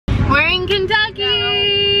in Kentucky.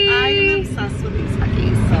 No, I am obsessed with these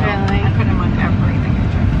cookies, so really? I put them on everything I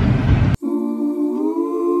drink.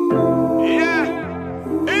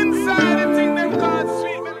 Yeah, inside the thing them called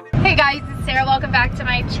sweet melody. Hey guys, it's Sarah. Welcome back to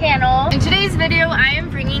my channel. In today's video, I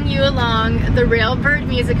am bringing you along the Railbird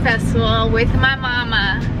Music Festival with my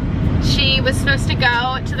mama. She was supposed to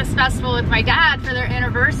go to this festival with my dad for their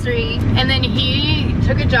anniversary, and then he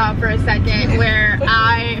took a job for a second where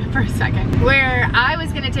I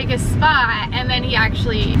was gonna take a spot, and then he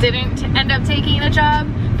actually didn't end up taking the job,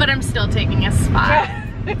 but I'm still taking a spot.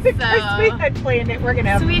 So we had planned it. We're gonna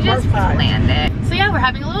have we just planned it. So yeah, we're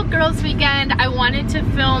having a little girls' weekend. I wanted to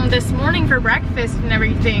film this morning for breakfast and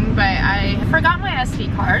everything, but I forgot my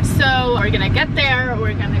SD card. So we're gonna get there,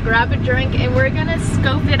 we're gonna grab a drink, and we're gonna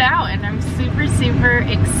scope it out. And I'm super, super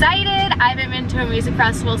excited. I haven't been to a music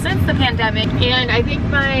festival since the pandemic, and I think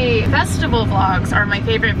my festival vlogs are my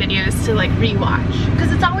favorite videos to like rewatch,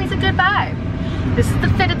 because it's always a good vibe. This is the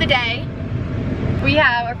fit of the day. We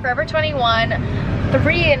have a Forever 21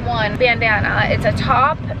 3-in-1 bandana. It's a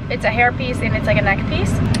top, it's a hairpiece, and it's like a neck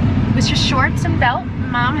piece. It's just shorts and belt.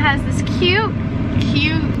 Mom has this cute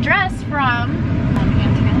dress from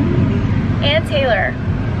Ann Taylor.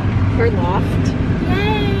 For Loft.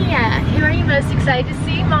 Yay! Who are you most excited to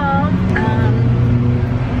see, Mom?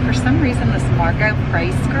 For some reason, this Margot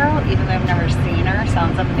Price girl, even though I've never seen her,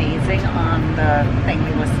 sounds amazing on the thing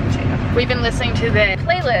we listen to. We've been listening to the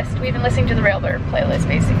playlist. We've been listening to the Railbird playlist,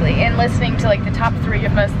 basically, and listening to like the top 3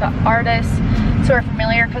 of most of the artists who are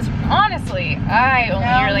familiar, because honestly, I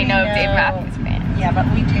only really know Dave Matthews Band. Yeah, but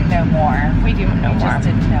we do know more. We do know more. Just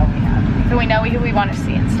didn't know we had. But we know who we want to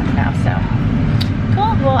see and stuff now, so.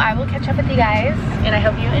 Cool, well, I will catch up with you guys, and I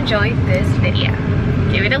hope you enjoy this video.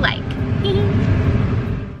 Give it a like.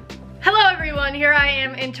 Hello everyone, here I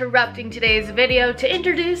am interrupting today's video to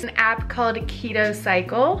introduce an app called Keto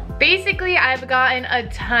Cycle. Basically, I've gotten a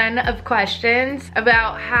ton of questions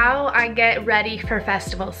about how I get ready for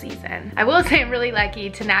festival season. I will say I'm really lucky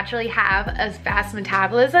to naturally have a fast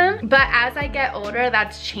metabolism, but as I get older,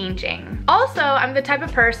 that's changing. Also, I'm the type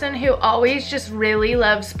of person who always just really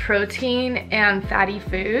loves protein and fatty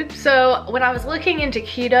foods. So when I was looking into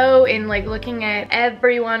keto and like looking at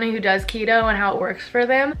everyone who does keto and how it works for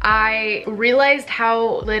them, I realized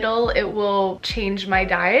how little it will change my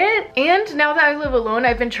diet. And now that I live alone,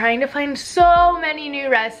 I've been trying to find so many new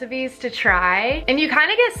recipes to try, and you kind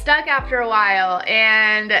of get stuck after a while,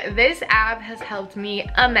 and this app has helped me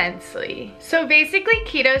immensely. So basically,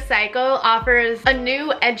 Keto Cycle offers a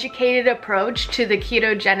new educated approach to the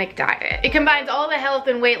ketogenic diet. It combines all the health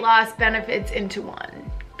and weight loss benefits into one.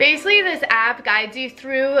 Basically, this app guides you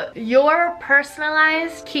through your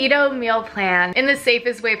personalized keto meal plan in the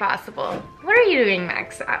safest way possible. What are you doing,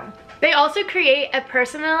 Maxo? They also create a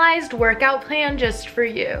personalized workout plan just for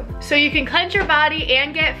you. So you can cleanse your body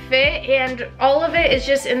and get fit, and all of it is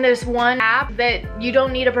just in this one app that you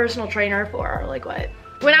don't need a personal trainer for. Like what?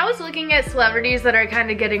 When I was looking at celebrities that are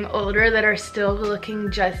kind of getting older that are still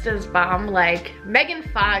looking just as bomb, like Megan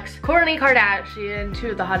Fox, Kourtney Kardashian,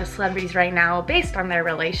 2 of the hottest celebrities right now based on their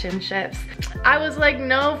relationships, I was like,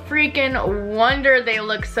 no freaking wonder they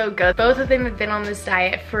look so good. Both of them have been on this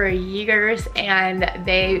diet for years and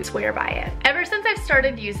they swear by it. Ever since I've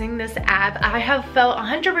started using this app, I have felt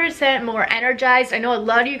 100% more energized. I know a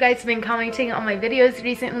lot of you guys have been commenting on my videos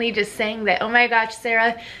recently just saying that, oh my gosh,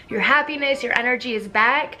 Sarah, your happiness, your energy is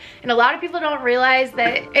back. And a lot of people don't realize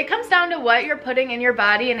that it comes down to what you're putting in your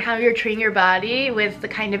body and how you're treating your body with the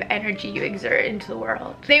kind of energy you exert into the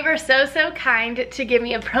world. They were so kind to give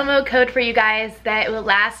me a promo code for you guys that will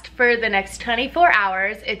last for the next 24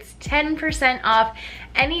 hours. It's 10% off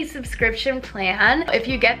any subscription plan. If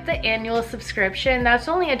you get the annual subscription, that's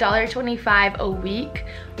only $1.25 a week,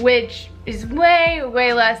 which is way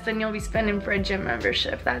less than you'll be spending for a gym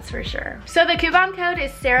membership, that's for sure. So the coupon code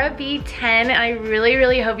is SarahB10, and I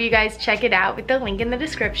really hope you guys check it out with the link in the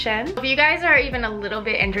description. If you guys are even a little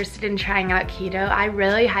bit interested in trying out keto, I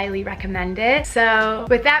really highly recommend it. So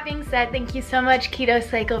with that being said, thank you so much Keto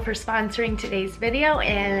Cycle for sponsoring today's video,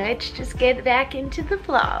 and let's just get back into the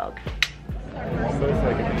vlog. So it's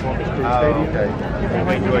like if you walk us through the stadium, you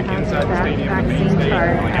might do like inside the stadium, the main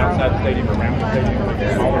stadium, like outside the stadium, around the stadium, like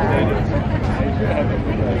the smaller stadiums.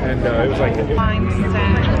 And it was like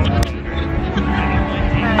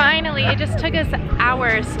finally, it just took us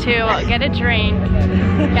hours to get a drink,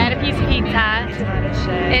 get a piece of pizza.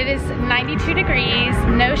 It is 92 degrees,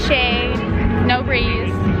 no shade, no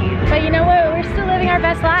breeze. But you know what? We're still living our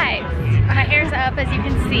best lives. My hair's up, as you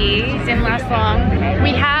can see. It didn't last long.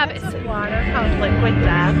 We have water called Liquid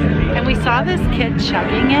Death, and we saw this kid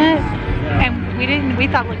chugging it, and we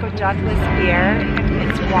thought Liquid Death was beer.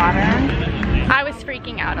 It's water.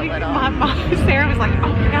 freaking out a little. My mom, Sarah was like,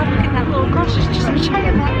 oh my God, look at that little girl. She's just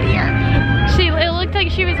chugging that beer. It looked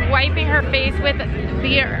like she was wiping her face with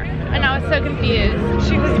beer. And I was so confused.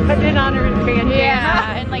 She was putting it on her bandana.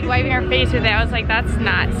 Yeah, and like wiping her face with it. I was like, that's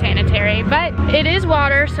not sanitary. But it is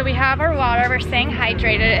water, so we have our water. We're staying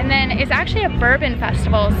hydrated. And then it's actually a bourbon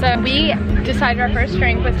festival. So we decided our first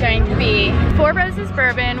drink was going to be 4 Roses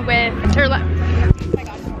bourbon with,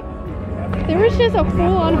 there was just a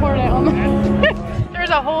full-on hornet on my, there was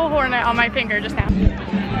a whole hornet on my finger just now.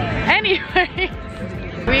 Anyway.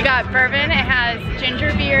 We got bourbon. It has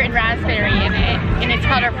ginger beer and raspberry in it, and it's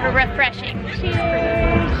called a refreshing.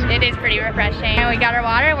 Cheers. It is pretty refreshing. And we got our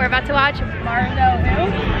water, and we're about to watch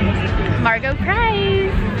Margot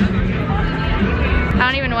Price. I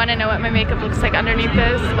don't even want to know what my makeup looks like underneath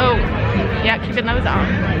this. Oh, yeah, keeping those on.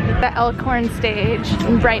 The Elkhorn stage,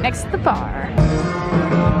 right next to the bar.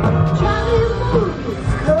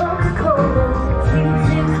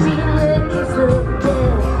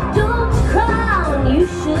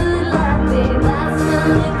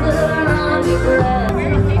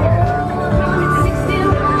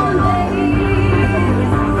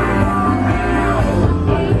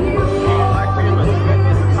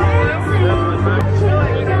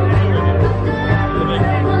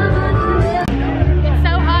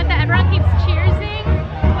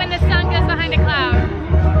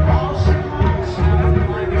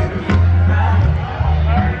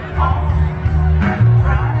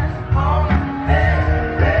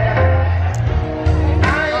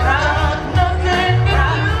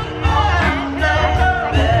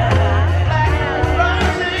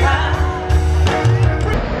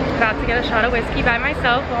 A shot of whiskey by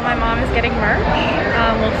myself while my mom is getting merch.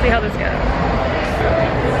 We'll see how this goes.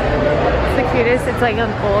 It's the cutest. It's like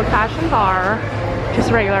an old-fashioned bar,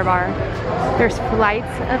 just a regular bar. There's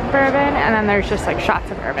flights of bourbon, and then there's just like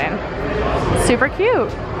shots of bourbon. Super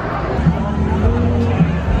cute.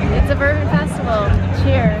 It's a bourbon festival.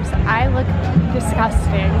 Cheers. I look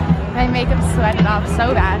disgusting. My makeup sweated off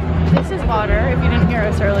so bad. This is water, if you didn't hear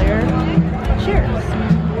us earlier. Cheers.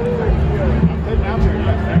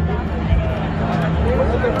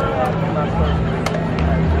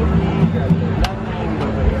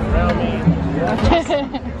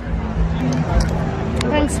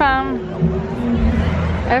 Thanks, Mom.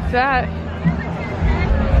 F that.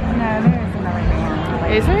 No, there is another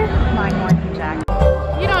band. Is there? Mine more than Jack.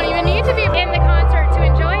 You don't even need to be in the concert to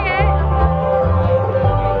enjoy it.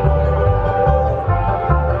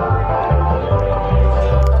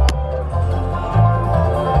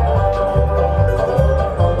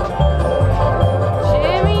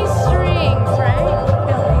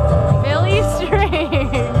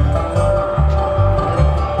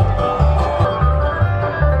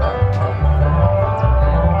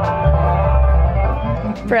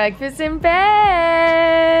 Breakfast in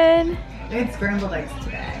bed. I had scrambled eggs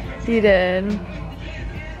today. You did.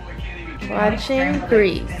 Watching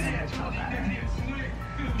Grease.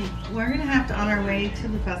 We're gonna have to, on our way to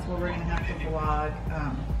the festival, we're gonna have to vlog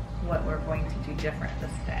what we're going to do different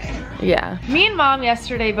this day. Yeah. Me and Mom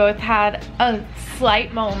yesterday both had a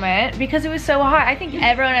slight moment because it was so hot. I think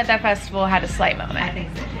everyone at that festival had a slight moment. I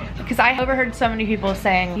think so too. Because I overheard so many people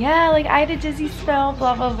saying, yeah, like I had a dizzy spell,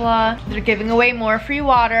 blah, blah, blah. They're giving away more free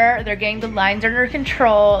water. They're getting the lines under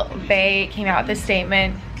control. They came out with a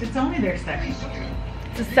statement. It's only their second year.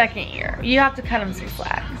 It's the second year. You have to cut them some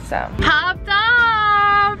slack, so. Popped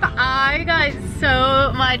off! I got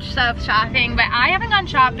so much stuff shopping, but I haven't gone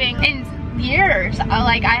shopping in years.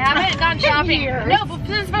 Like I haven't gone shopping. No, but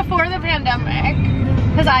since before the pandemic.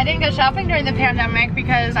 Because I didn't go shopping during the pandemic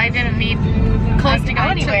because I didn't need clothes to go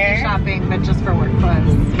anywhere. I took you shopping, but just for work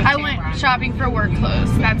clothes. I went shopping for work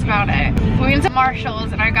clothes. That's about it. We went to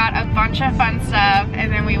Marshall's and I got a bunch of fun stuff,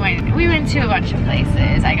 and then we went to a bunch of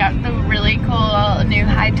places. I got the really cool new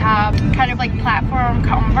high top kind of like platform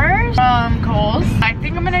Converse from Kohl's. I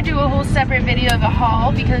think I'm gonna do a whole separate video of a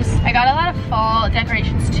haul because I got a lot of fall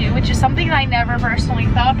decorations too, which is something I never personally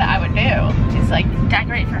thought that I would do. It's like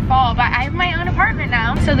decorate for fall, but I have my own apartment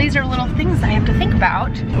now, so these are little things that I have to think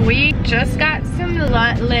about. We just got some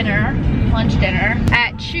lunch dinner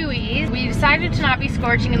at Chewy's. We decided to not be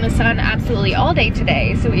scorching in the sun absolutely all day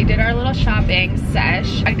today, so we did our little shopping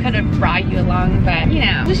sesh. I could have brought you along, but you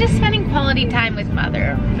know, it was just spending quality time with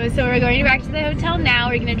Mother. So we're going back to the hotel now.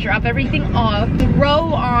 We're gonna drop everything off,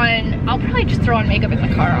 I'll probably just throw on makeup in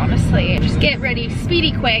the car, honestly. Just get ready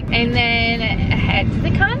speedy quick, and then head to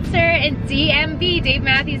the concert. And DMB, Dave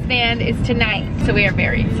Matthews Band, is tonight, so we are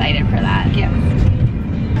very excited for that. Yes.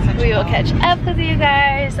 we will catch up with you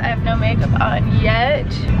guys. I have no makeup on yet.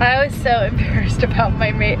 I was so embarrassed about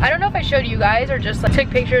my makeup. I don't know if I showed you guys or just like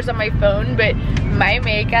took pictures on my phone, but my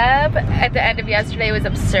makeup at the end of yesterday was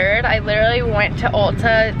absurd. I literally went to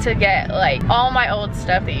Ulta to get like all my old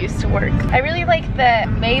stuff that used to work. I really like the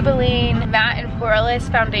Maybelline Matte and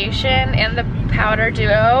Poreless foundation and the powder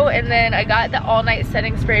duo, and then I got the all night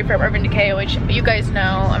setting spray from Urban Decay, which you guys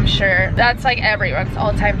know, I'm sure. That's like everyone's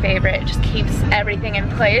all-time favorite. It just keeps everything in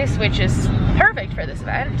place, which is perfect for this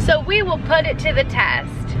event. So we will put it to the test.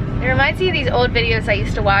 It reminds me of these old videos I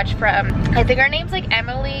used to watch from, I think her name's like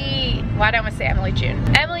Emily, why do I want to say Emily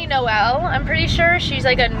June? Emily Noel, I'm pretty sure. She's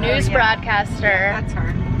like a news broadcaster. Yeah, that's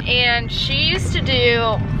her. And she used to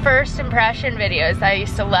do first impression videos that I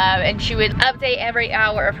used to love, and she would update every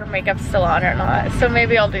hour if her makeup's still on or not. So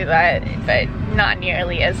maybe I'll do that, but not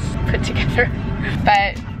nearly as put together.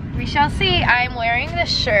 But we shall see. I'm wearing this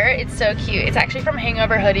shirt. It's so cute. It's actually from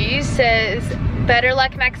Hangover Hoodies. Says better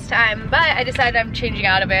luck next time, but I decided I'm changing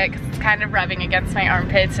out of it because it's kind of rubbing against my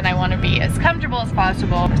armpits and I want to be as comfortable as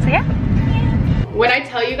possible. So yeah. When I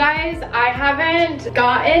tell you guys, I haven't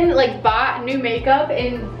bought new makeup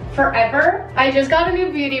in forever. I just got a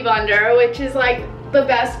new beauty blender, which is like the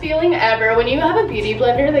best feeling ever. When you have a beauty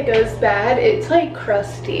blender that goes bad, it's like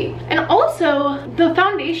crusty. And also, the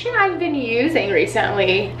foundation I've been using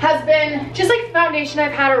recently has been just like the foundation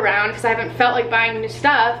I've had around because I haven't felt like buying new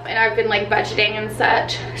stuff and I've been like budgeting and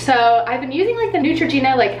such. So I've been using like the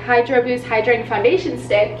Neutrogena like Hydro Boost Hydrating Foundation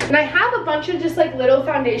Stick. And I have a bunch of just like little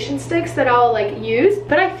foundation sticks that I'll like use.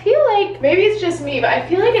 But I feel like, maybe it's just me, but I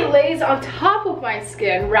feel like it lays on top of my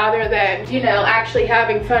skin rather than, you know, actually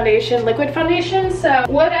having foundation, liquid foundation. So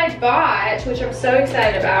what I bought, which I'm so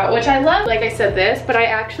excited about, which I love, like I said this, but I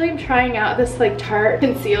actually am trying out this like Tarte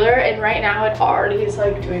concealer, and right now it already is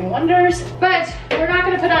like doing wonders. But we're not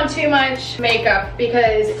gonna put on too much makeup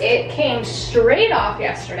because it came straight off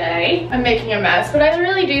yesterday. I'm making a mess, but I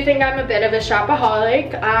really do think I'm a bit of a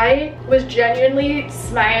shopaholic. I was genuinely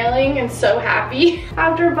smiling and so happy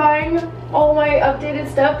after buying all my updated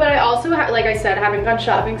stuff, but I also, like I said, haven't gone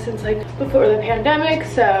shopping since like before the pandemic,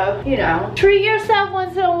 so, you know, treat yourself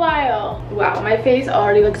once in a while. Wow, my face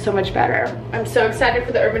already looks so much better. I'm so excited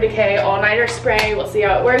for the Urban Decay all-nighter spray. We'll see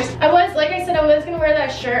how it works. Like I said, I was gonna wear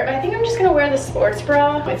that shirt, but I think I'm just gonna wear the sports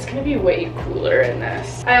bra. It's gonna be way cooler in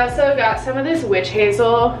this. I also got some of this witch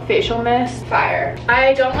hazel facial mist. Fire.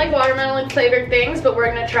 I don't like watermelon flavored things, but we're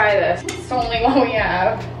gonna try this. It's the only one we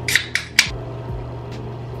have.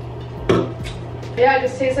 Yeah, it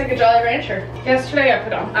just tastes like a Jolly Rancher. Yesterday I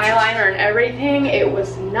put on eyeliner and everything. It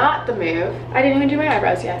was not the move. I didn't even do my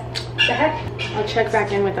eyebrows yet. The heck? I'll check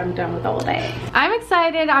back in when I'm done with all day. I'm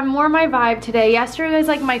excited. I'm more my vibe today. Yesterday was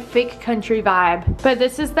like my fake country vibe. But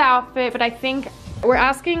this is the outfit, but I think we're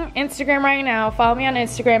asking Instagram right now. Follow me on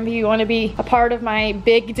Instagram if you want to be a part of my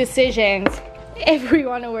big decisions. If we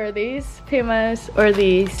want to wear these Pumas or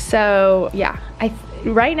these. So yeah,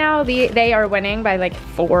 right now they are winning by like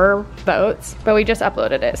 4 votes, but we just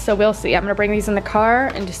uploaded it, so we'll see. I'm gonna bring these in the car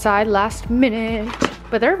and decide last minute,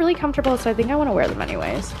 but they're really comfortable, so I think I want to wear them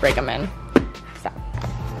anyways. Break them in. Stop.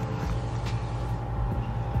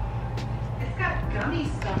 It's got gummy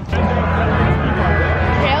stuff.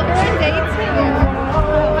 Railbird day 2.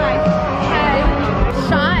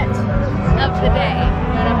 Shot of the day.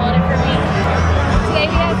 You want to hold it for me? Today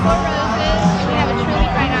we have 4 roses. We have a truly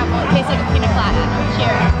pineapple. It tastes like a pina colada.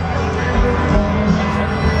 Cheers.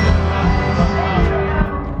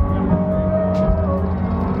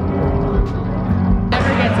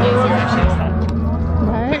 Never gets easier, she said.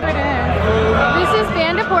 This is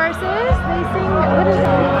Band of Horses. They sing, what is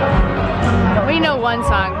it? We know one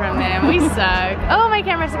song from them. We suck. Oh, my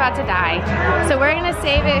camera's about to die. So we're gonna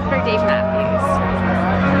save it for Dave Matthews.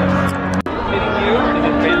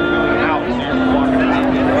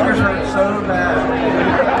 Fingers hurt so bad.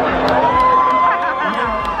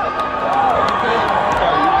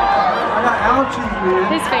 I got allergies, man.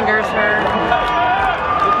 His fingers hurt.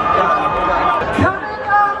 Coming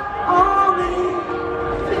up on me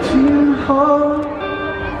to hold.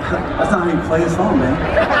 That's not how you play a song, man.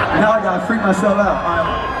 Now I gotta freak myself out. All right.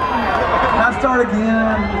 Can I start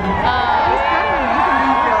again?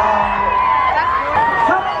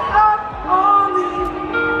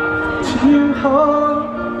 You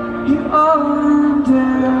hold you under.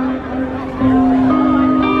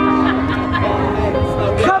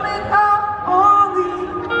 Coming up only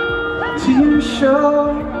to show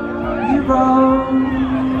you wrong.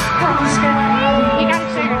 You gotta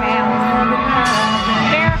show your nails.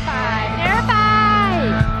 Verified.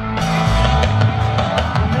 Verified.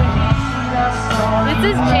 This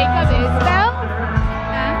is Jacob Isbell.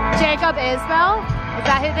 Jacob Isbell. Is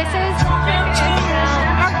that who this is?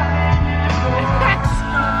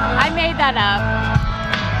 I made that up.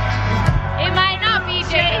 It might not be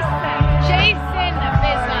Jason. Jason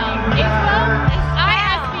Biswell.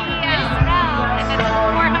 I-S-B-E-L. And it's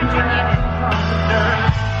 400 units.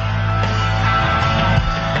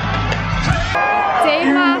 Dave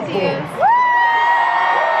Matthews.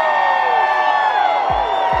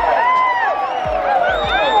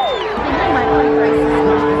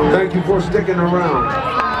 Thank you for sticking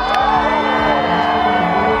around.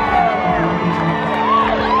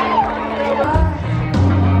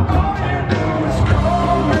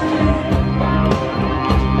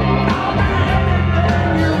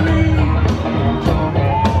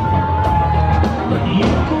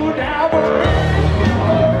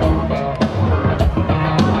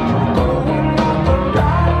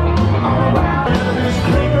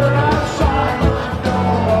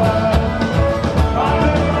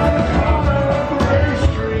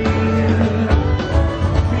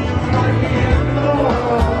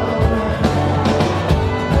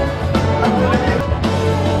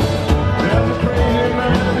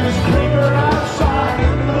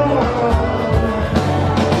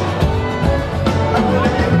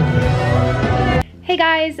 Hey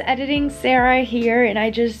guys, editing Sarah here, and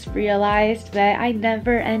I just realized that I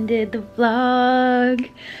never ended the vlog.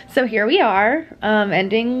 So here we are,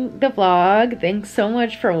 ending the vlog. Thanks so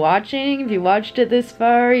much for watching. If you watched it this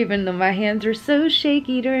far, even though my hands were so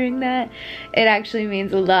shaky during that, it actually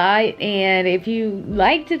means a lot. And if you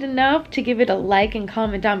liked it enough to give it a like and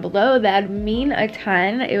comment down below, that'd mean a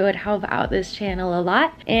ton. It would help out this channel a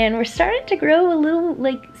lot. And we're starting to grow a little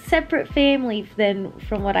like separate family than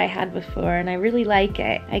from what I had before, and I really like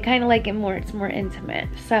it. I kind of like it more. It's more intimate.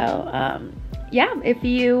 So yeah, if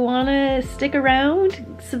you want to stick around,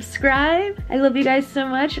 subscribe. I love you guys so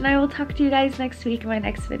much, and I will talk to you guys next week in my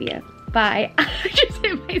next video. Bye. I just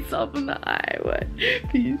hit myself in the eye. What?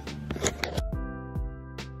 Peace.